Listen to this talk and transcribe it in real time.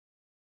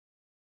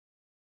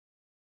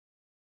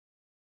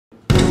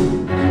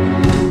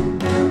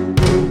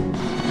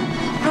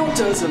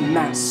was a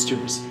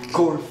master's,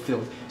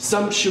 gore-filled,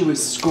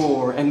 sumptuous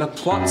score, and the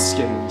plot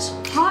skims.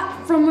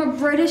 Hot from a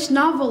British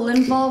novel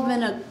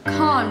involving a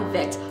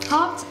convict,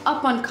 hopped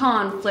up on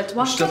conflict,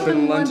 washed up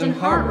in London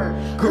Harbor,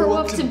 grew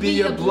up to be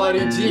a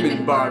bloody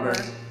demon barber.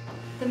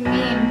 The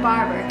mean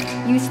barber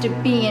used to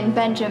be in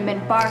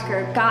Benjamin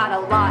Barker, got a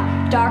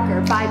lot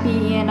darker by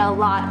being a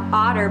lot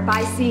odder,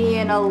 by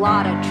seeing a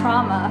lot of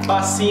trauma.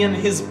 By seeing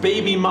his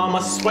baby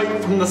mama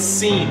swipe from the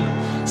scene,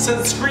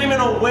 sent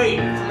screaming away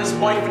from his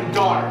wife and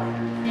daughter.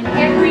 And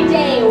every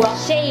day while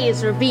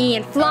shades were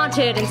being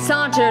flaunted and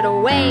sauntered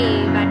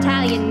away by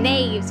Italian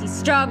knaves, he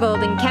struggled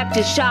and kept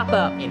his shop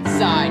up.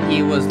 Inside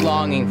he was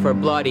longing for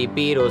bloody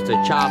beetles to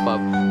chop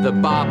up. The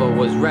barber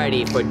was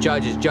ready for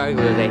judges,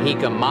 jugglers that he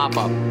could mop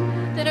up.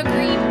 Then a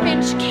green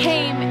finch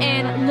came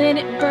and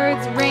linnet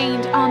birds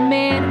rained on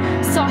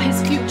man. Saw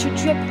his future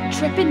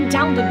dripping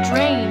down the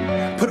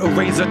drain. Put a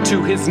razor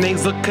to his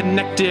nasal,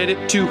 connected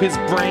it to his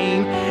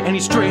brain, and he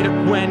straight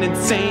up went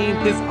insane.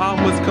 His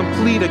arm was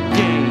complete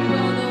again.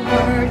 Well, the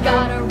word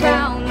got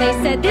around, they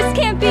said this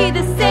can't be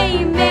the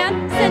same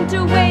man. Sent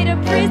away to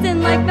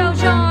prison like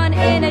Valjean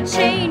in a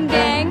chain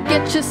gang.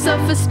 Get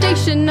yourself a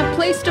station, a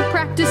place to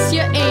practice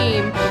your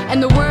aim,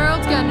 and the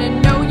world's gonna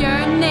know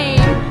your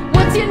name.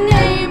 What's your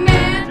name,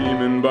 man?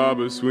 Demon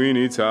Barber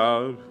Sweeney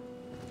Todd.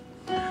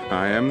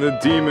 I am the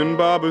Demon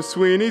Barber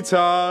Sweeney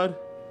Todd.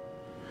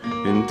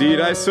 Indeed,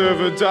 I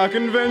serve a dark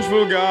and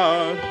vengeful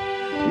God,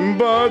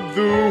 but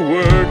the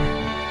work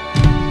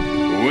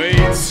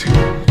waits.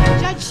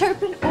 Judge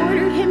Turpin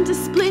ordered him to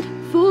split,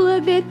 full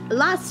of it,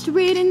 lost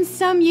ridden.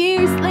 Some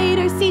years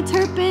later, see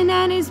Turpin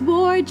and his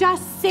ward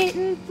just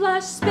sitting,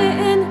 flush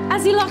spitting,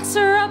 as he locks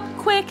her up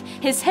quick,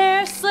 his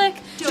hair slick.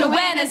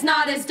 Joanna's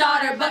not his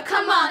daughter, but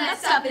come on, that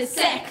stuff is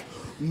sick.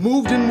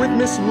 Moved in with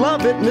Miss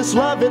Lovett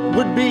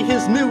would be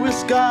his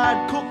newest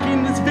god,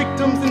 cooking his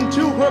victims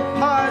into her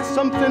pies.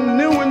 Something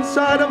new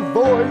inside a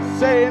voice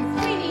saying,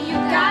 Sweeney, you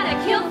gotta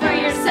kill for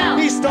yourself.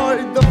 He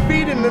started the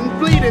feeding and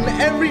bleeding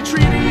every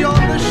treaty on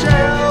the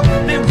shelf.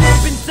 There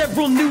have been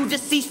several new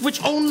deceased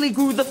which only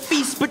grew the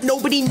feast, but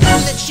nobody knew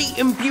that she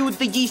imbued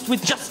the yeast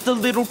with just a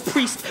little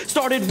priest.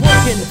 Started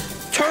working,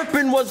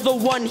 Turpin was the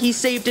one he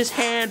saved his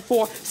hand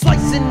for,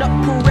 slicing up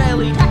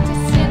Pirelli,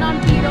 Practicing on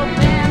Beetle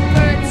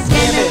Bamford,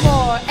 scanning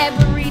for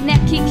every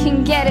neck he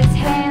can get his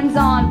hands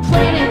on,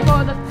 planning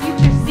for the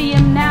future. See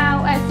him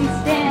now as he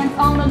stands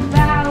on the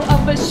bow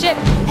of a ship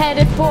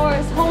headed for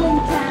his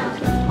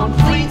hometown. on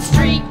Fleet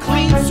Street,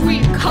 clean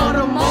sweep, cut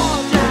 'em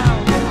all down.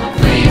 On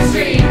Fleet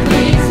Street,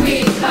 clean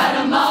sweep, cut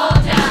 'em all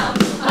down.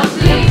 On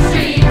Fleet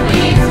Street,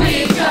 clean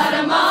sweep, cut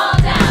 'em all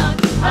down.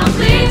 On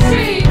Fleet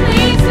Street,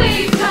 clean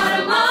sweep, cut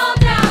 'em all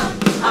down.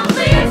 On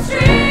Fleet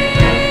Street.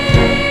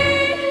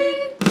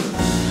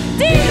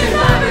 Demon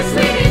Barber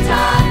Sweeney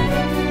Todd,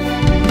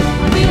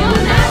 we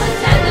will now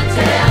attend the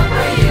tale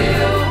for you.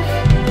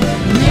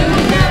 You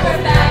never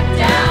back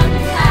down,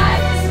 you had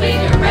to swing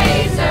your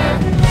razor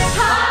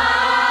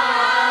high.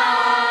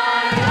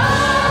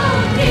 Oh,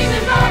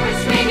 Demon Barber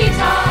Sweeney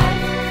Todd,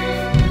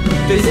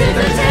 this is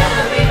the tale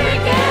that we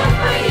regale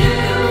for you.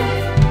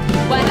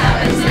 What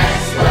happens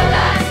next? Well,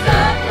 that's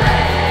the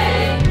play.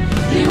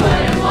 You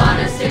wouldn't want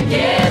us to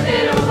give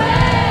it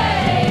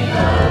away.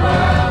 The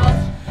world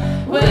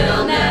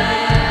will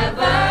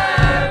never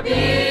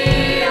be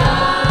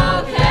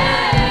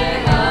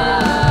okay.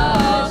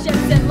 Oh,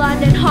 ships in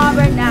London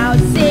Harbor now,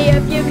 see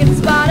if you can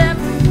spot him.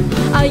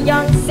 A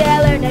young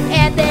sailor named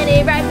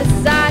Anthony right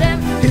beside him.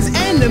 His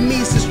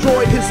enemies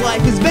destroyed his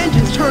life, his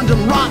vengeance turned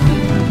him rotten.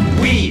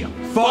 We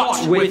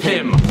fought with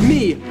him.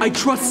 Me, I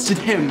trusted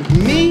him.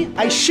 Me,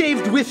 I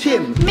shaved with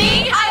him.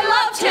 Me, I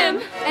loved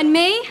him. And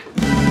me,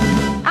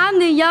 I'm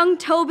the young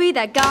Toby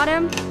that got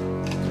him.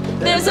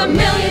 There's a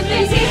million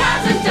things he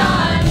hasn't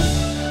done,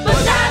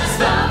 but that's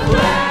the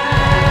way.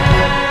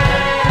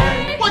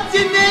 What's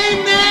your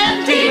name,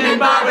 man? Demon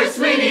Barber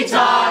Sweeney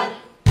Todd.